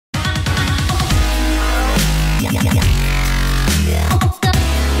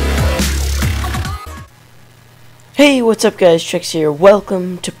Hey, what's up guys, Trex here.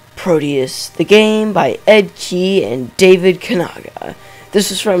 Welcome to Proteus, the game by Ed Key and David Kanaga. This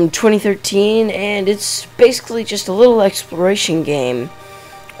was from 2013, and it's basically just a little exploration game.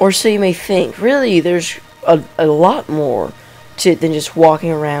 Or so you may think. Really, there's a lot more to it than just walking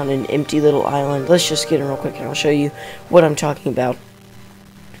around an empty little island. Let's just get in real quick and I'll show you what I'm talking about.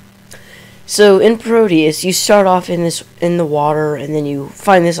 So in Proteus, you start off in the water, and then you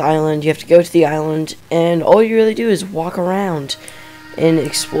find this island. You have to go to the island, and all you really do is walk around and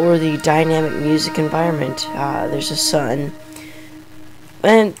explore the dynamic music environment. There's a sun,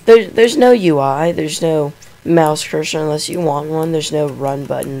 and there's no UI. There's no mouse cursor unless you want one. There's no run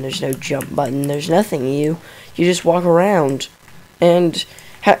button. There's no jump button. There's nothing. You just walk around, and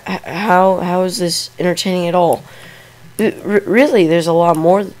how is this entertaining at all? Really, there's a lot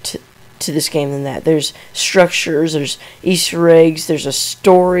more to this game than that. There's structures, there's Easter eggs, there's a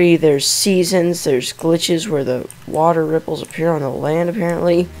story, there's seasons, there's glitches where the water ripples appear on the land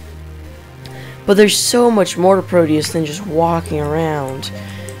apparently. But there's so much more to Proteus than just walking around.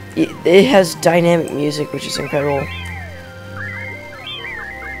 It has dynamic music, which is incredible.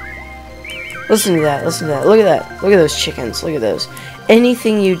 Listen to that, listen to that, look at that, look at those chickens, look at those.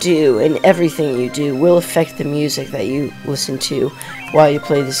 Anything you do and everything you do will affect the music that you listen to while you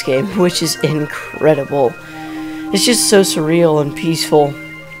play this game, which is incredible. It's just so surreal and peaceful.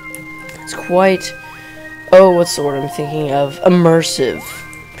 It's quite, oh, what's the word I'm thinking of? Immersive.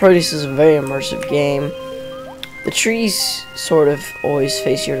 Proteus is a very immersive game. The trees sort of always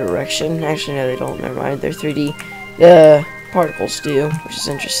face your direction. Actually, no, they don't. Never mind. They're 3D. The particles do, which is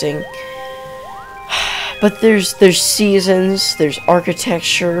interesting. But there's seasons, there's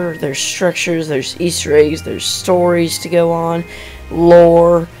architecture, there's structures, there's Easter eggs, there's stories to go on,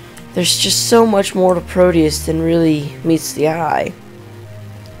 lore. There's just so much more to Proteus than really meets the eye.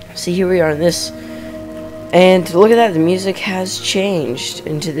 See, here we are in this, and look at that, the music has changed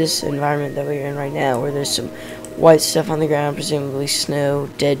into this environment that we're in right now, where there's some white stuff on the ground, presumably snow,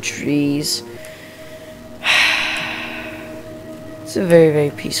 dead trees. It's a very, very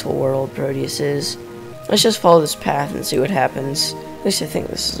peaceful world, Proteus is. Let's just follow this path and see what happens. At least I think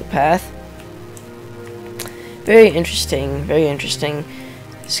this is a path. Very interesting, very interesting.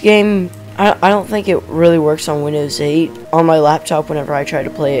 This game, I don't think it really works on Windows 8. On my laptop, whenever I try to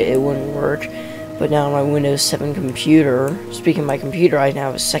play it, it wouldn't work. But now on my Windows 7 computer, speaking of my computer, I now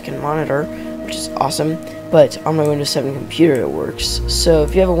have a second monitor, which is awesome. But on my Windows 7 computer, it works. So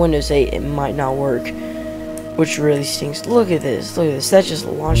if you have a Windows 8, it might not work, which really stinks. Look at this, look at this. That just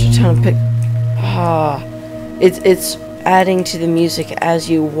launched a ton of it's adding to the music as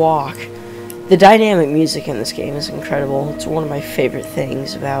you walk. The dynamic music in this game is incredible. It's one of my favorite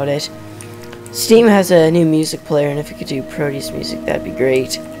things about it. Steam has a new music player, and if it could do Proteus music, that'd be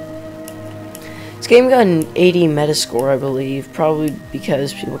great. This game got an 80 Metascore, I believe, probably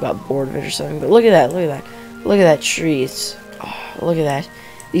because people got bored of it or something. But look at that, look at that, look at that tree. It's look at that.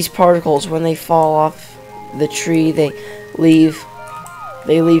 These particles, when they fall off the tree, they leave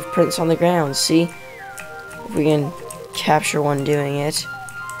prints on the ground. See? If we can capture one doing it.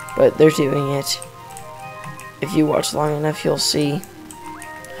 But they're doing it. If you watch long enough, you'll see.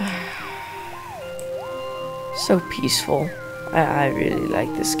 So peaceful. I really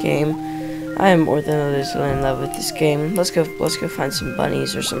like this game. I am more than a little in love with this game. Let's go find some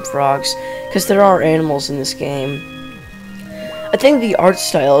bunnies or some frogs, because there are animals in this game. I think the art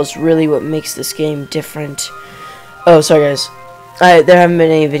style is really what makes this game different. Oh, sorry guys. There haven't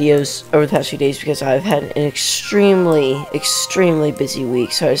been any videos over the past few days because I've had an extremely busy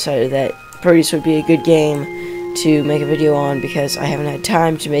week, so I decided that Proteus would be a good game to make a video on because I haven't had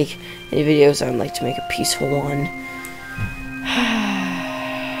time to make any videos. I'd like to make a peaceful one.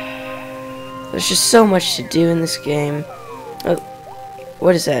 There's just so much to do in this game. Oh,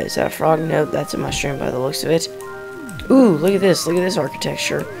 what is that? Is that a frog? No, that's a mushroom by the looks of it. Ooh, look at this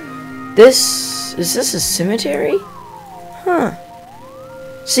architecture. Is this a cemetery? Huh.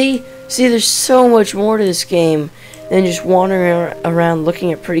 See, there's so much more to this game than just wandering around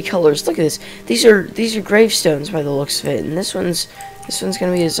looking at pretty colors. Look at this. These are gravestones by the looks of it, and this one's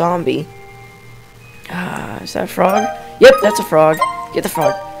gonna be a zombie. Is that a frog? Yep, that's a frog. Get the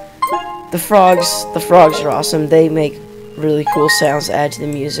frog. The frogs are awesome. They make really cool sounds to add to the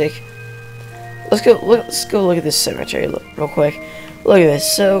music. Let's go look at this cemetery real quick. Look at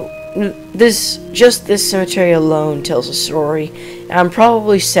this. So just this cemetery alone tells a story. And I'm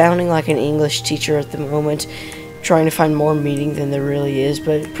probably sounding like an English teacher at the moment, trying to find more meaning than there really is,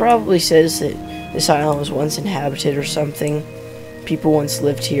 but it probably says that this island was once inhabited or something. People once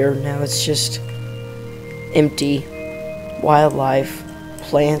lived here, now it's just empty. Wildlife,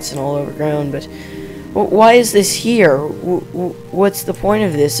 plants, and all overgrown, but Why is this here? What's the point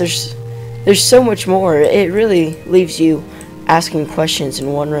of this? There's so much more. It really leaves you asking questions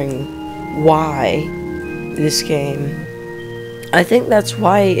and wondering why this game. I think that's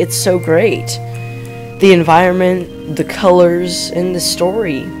why it's so great. The environment, the colors, and the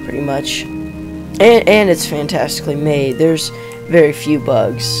story, pretty much. And it's fantastically made. There's very few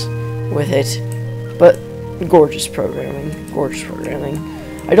bugs with it. But gorgeous programming. Gorgeous programming.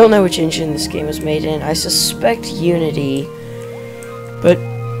 I don't know which engine this game was made in. I suspect Unity. But,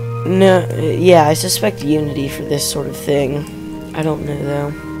 no, yeah, I suspect Unity for this sort of thing. I don't know,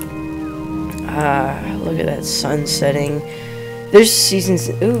 though. Look at that sun setting. There's seasons.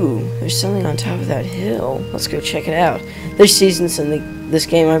 Ooh, there's something on top of that hill. Let's go check it out. There's seasons in this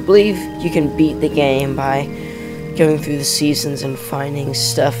game. I believe you can beat the game by going through the seasons and finding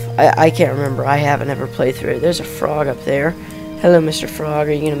stuff. I can't remember. I haven't ever played through it. There's a frog up there. Hello, Mr. Frog.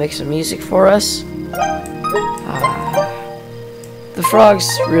 Are you going to make some music for us? The frogs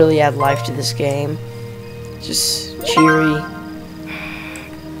really add life to this game. Just cheery.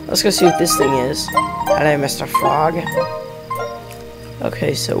 Let's go see what this thing is. Hello, Mr. Frog.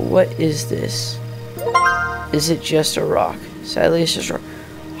 Okay, so what is this? Is it just a rock? Sadly, it's just a rock.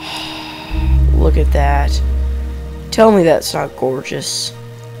 Look at that. Tell me that's not gorgeous.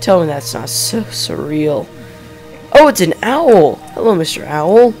 Tell me that's not so surreal. Oh, it's an owl. Hello, Mr.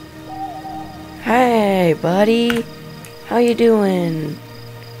 Owl. Hey, buddy. How you doing?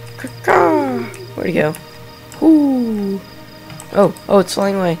 Where'd he go? Ooh. Oh, it's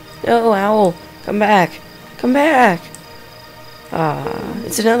flying away. No, owl. Come back. Come back.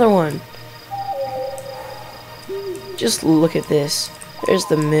 It's another one. Just look at this. There's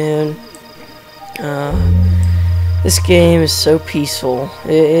the moon. This game is so peaceful.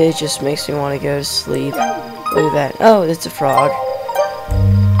 It just makes me want to go to sleep. Look at that. Oh, it's a frog.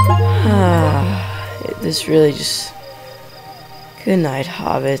 This really just... Good night,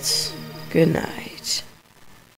 hobbits. Good night.